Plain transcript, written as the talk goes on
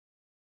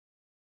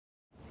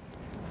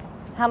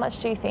How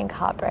much do you think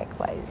heartbreak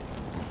weighs?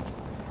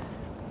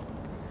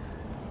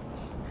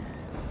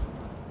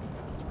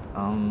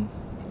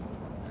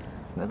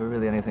 It's never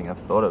really anything I've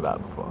thought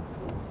about before.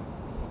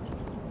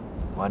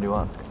 Why do you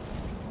ask?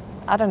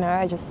 I don't know,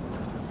 I just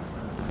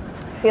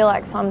feel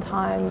like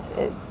sometimes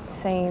it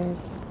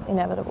seems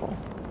inevitable.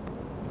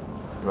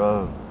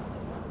 Bro,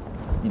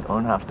 you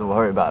don't have to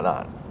worry about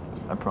that.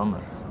 I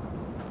promise.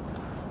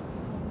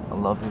 I'll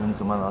love you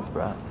until my last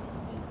breath.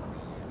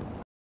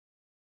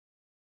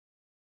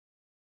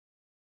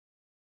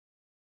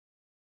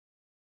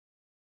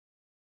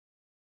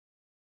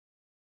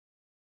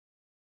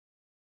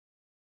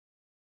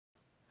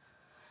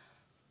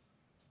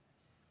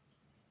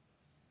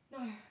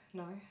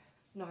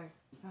 No,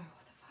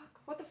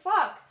 what the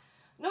fuck?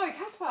 No,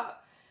 Casper,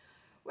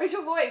 where's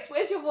your voice?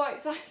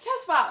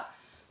 Casper,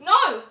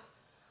 no!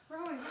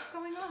 Rowan, what's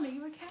going on? Are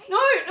you okay? No,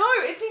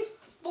 it's his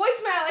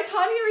voicemail. I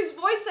can't hear his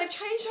voice. They've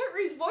changed over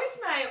his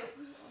voicemail.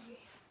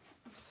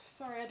 I'm so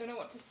sorry, I don't know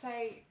what to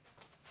say.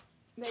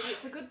 Maybe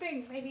it's a good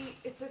thing. Maybe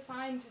it's a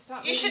sign to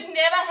start. You should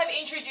never have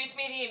introduced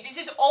me to him. This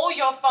is all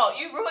your fault.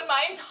 You ruined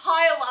my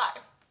entire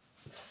life.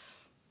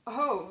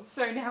 Oh,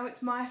 so now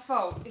it's my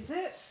fault, is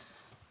it?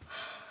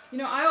 You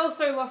know, I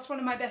also lost one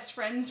of my best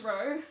friends,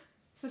 Ro.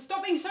 So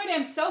stop being so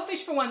damn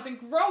selfish for once and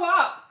grow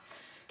up.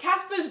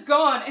 Casper's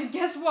gone, and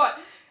guess what?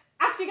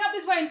 Acting up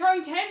this way and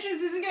throwing tantrums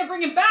isn't going to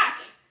bring him back.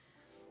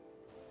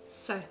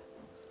 So,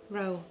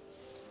 Ro,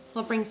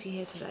 what brings you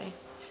here today?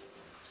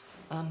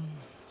 I'm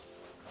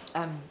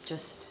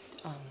just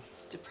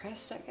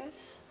depressed, I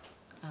guess.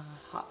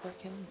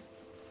 Heartbroken.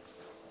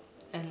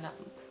 And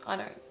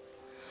I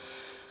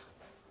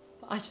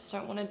just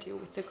don't want to deal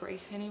with the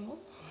grief anymore.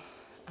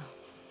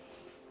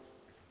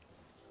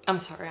 I'm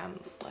sorry, I'm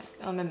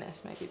a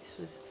mess. Maybe this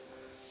was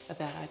a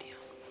bad idea.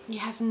 You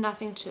have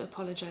nothing to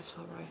apologize for,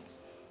 Ro.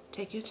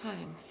 Take your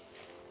time.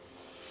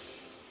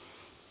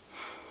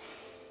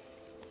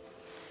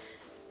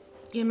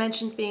 You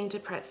mentioned being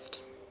depressed,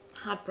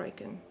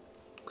 heartbroken.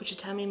 Could you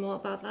tell me more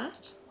about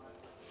that?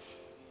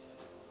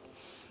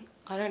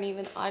 I don't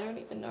even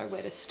know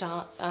where to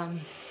start.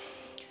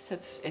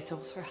 'Cause it's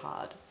all so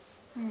hard.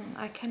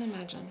 I can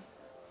imagine.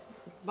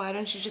 Why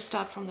don't you just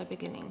start from the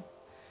beginning?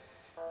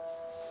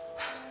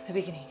 The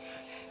beginning.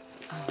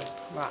 Okay.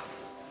 Right.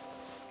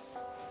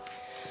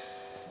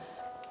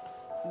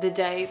 The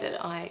day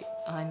that I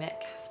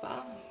met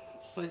Casper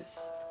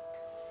was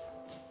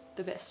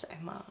the best day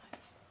of my life.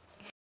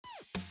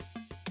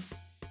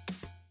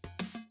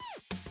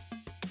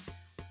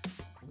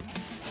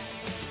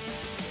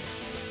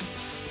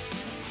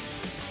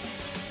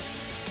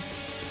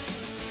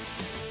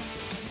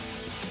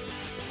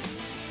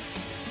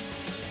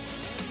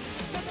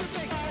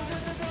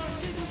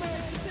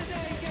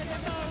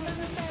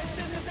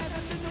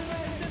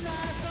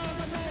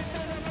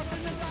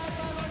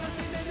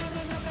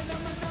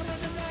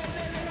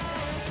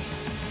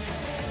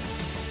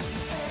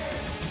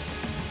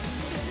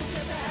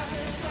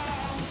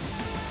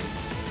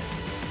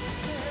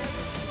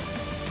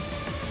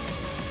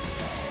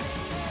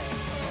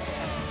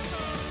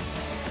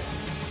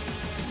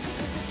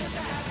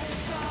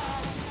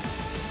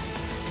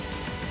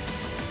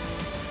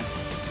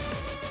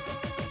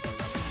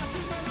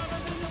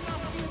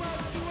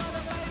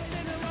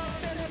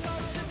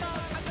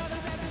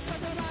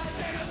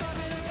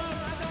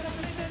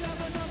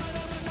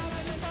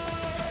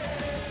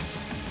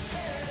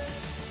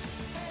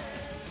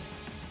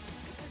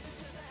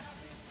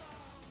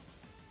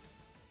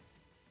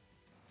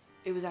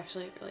 It was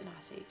actually a really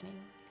nice evening,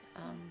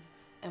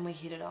 and we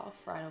hit it off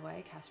right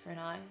away, Casper and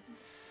I.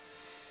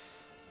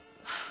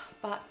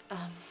 But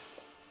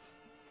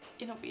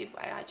in a weird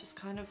way, I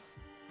kind of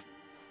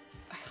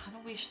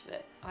wish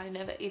that I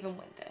never even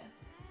went there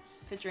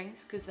for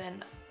drinks, because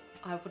then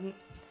I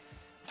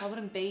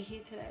wouldn't be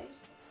here today.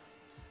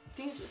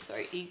 Things were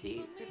so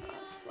easy with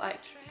us.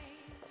 Like,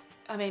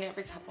 I mean,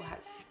 every couple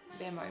has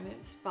their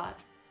moments, but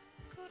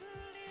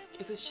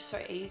it was just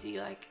so easy.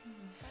 Like,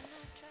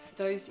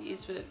 those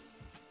years were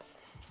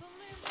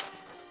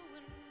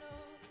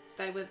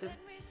the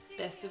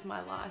best of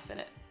my life,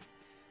 and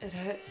it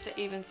hurts to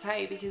even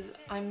say because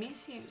I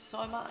miss him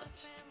so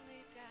much.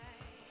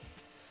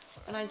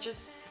 And I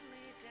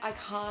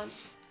can't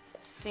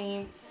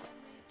seem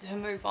to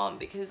move on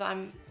because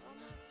I'm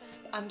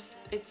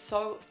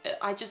so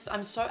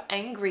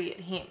angry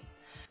at him.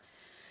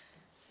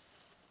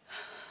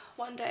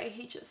 One day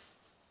he just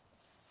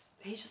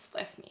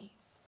left me.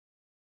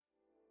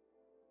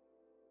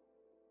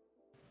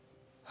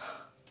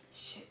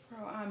 Shit,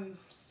 bro, I'm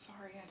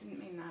sorry, I didn't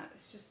mean that.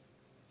 It's just...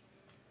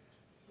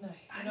 No,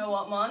 you know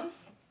what, Mon?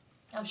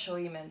 I'm sure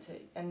you meant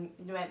it, and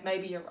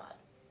maybe you're right.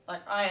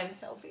 Like, I am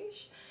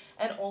selfish,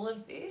 and all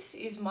of this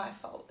is my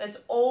fault. It's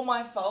all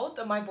my fault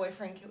that my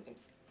boyfriend killed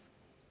himself.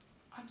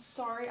 I'm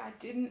sorry, I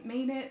didn't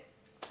mean it.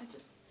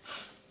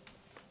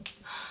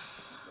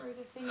 Bro,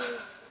 the thing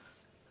is,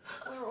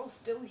 we're all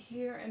still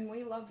here and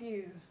we love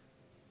you.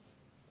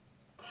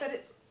 But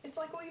it's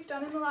like all you've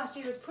done in the last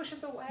year is push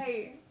us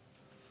away.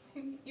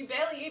 You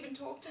barely even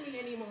talk to me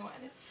anymore,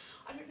 and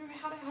I don't know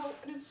how to help,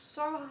 and it's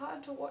so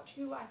hard to watch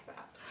you like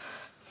that.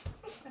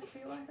 I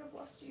feel like I've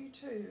lost you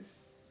too.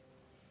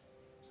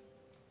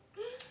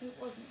 It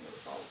wasn't your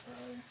fault,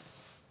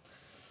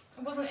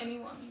 though. It wasn't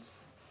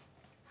anyone's.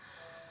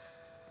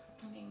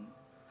 I mean,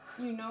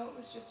 you know it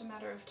was just a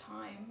matter of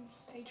time.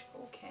 Stage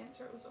 4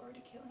 cancer, it was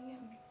already killing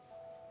him.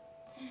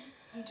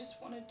 He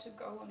just wanted to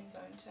go on his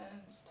own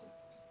terms,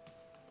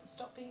 to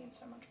stop being in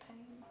so much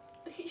pain.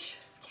 He should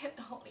have kept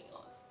holding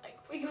on. Like,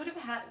 we could have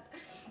had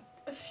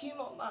a few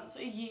more months,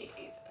 a year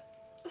even.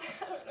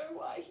 I don't know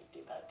why he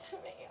did that to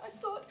me. I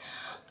thought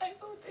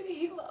that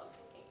he loved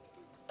me.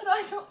 And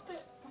I thought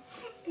that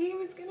he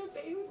was gonna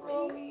be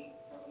with me.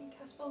 Rowie,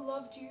 Casper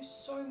loved you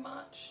so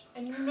much,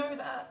 and you know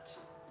that.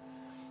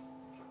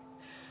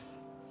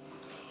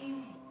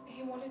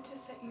 He wanted to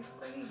set you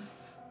free.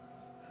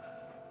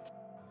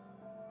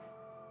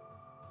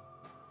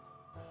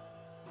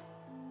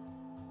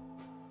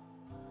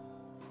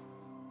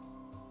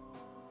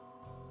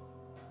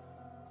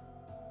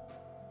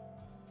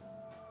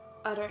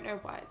 I don't know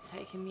why it's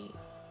taken me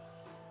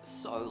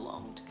so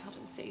long to come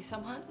and see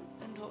someone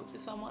and talk to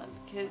someone,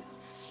 because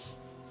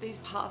this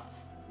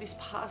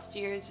past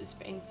year has just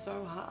been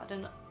so hard,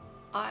 and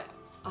I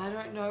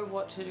don't know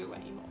what to do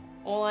anymore.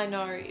 All I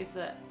know is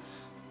that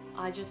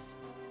I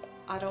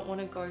don't want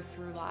to go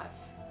through life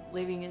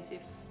living as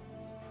if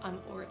I'm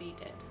already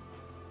dead.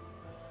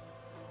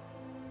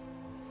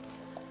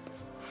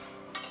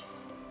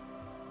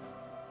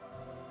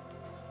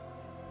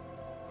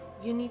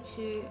 You need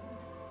to...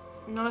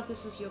 None of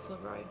this is your fault,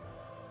 Ro.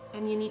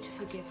 And you need to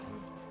forgive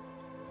him.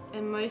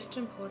 And most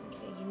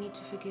importantly, you need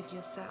to forgive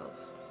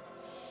yourself.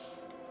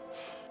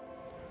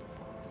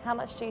 How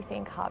much do you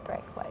think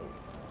heartbreak weighs?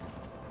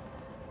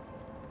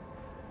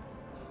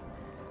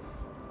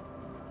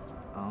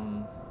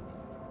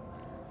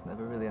 It's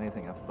never really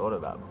anything I've thought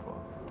about before.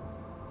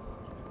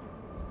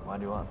 Why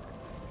do you ask?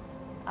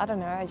 I don't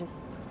know, I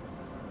just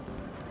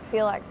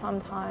feel like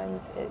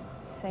sometimes it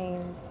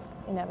seems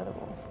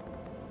inevitable.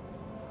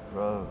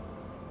 Bro,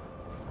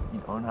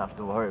 you don't have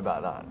to worry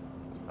about that.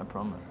 I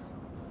promise.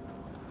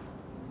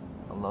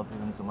 I'll love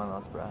you until my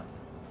last breath.